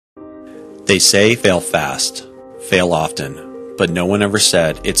They say fail fast, fail often, but no one ever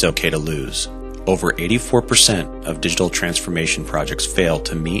said it's okay to lose. Over 84% of digital transformation projects fail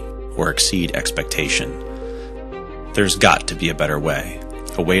to meet or exceed expectation. There's got to be a better way,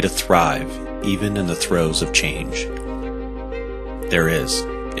 a way to thrive even in the throes of change. There is.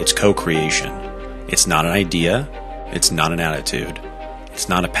 It's co-creation. It's not an idea. It's not an attitude. It's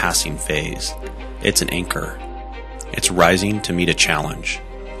not a passing phase. It's an anchor. It's rising to meet a challenge.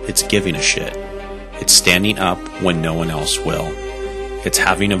 It's giving a shit. It's standing up when no one else will. It's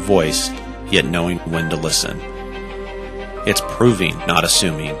having a voice, yet knowing when to listen. It's proving, not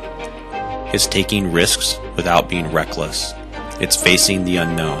assuming. It's taking risks without being reckless. It's facing the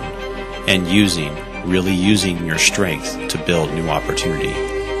unknown and really using your strength to build new opportunity.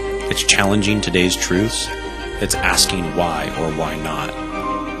 It's challenging today's truths. It's asking why or why not.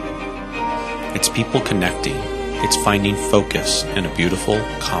 It's people connecting. It's finding focus in a beautiful,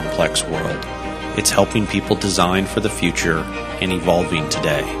 complex world. It's helping people design for the future and evolving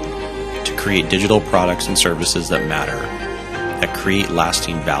today to create digital products and services that matter, that create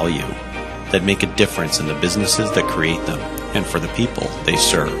lasting value, that make a difference in the businesses that create them and for the people they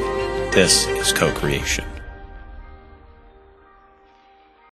serve. This is co-creation.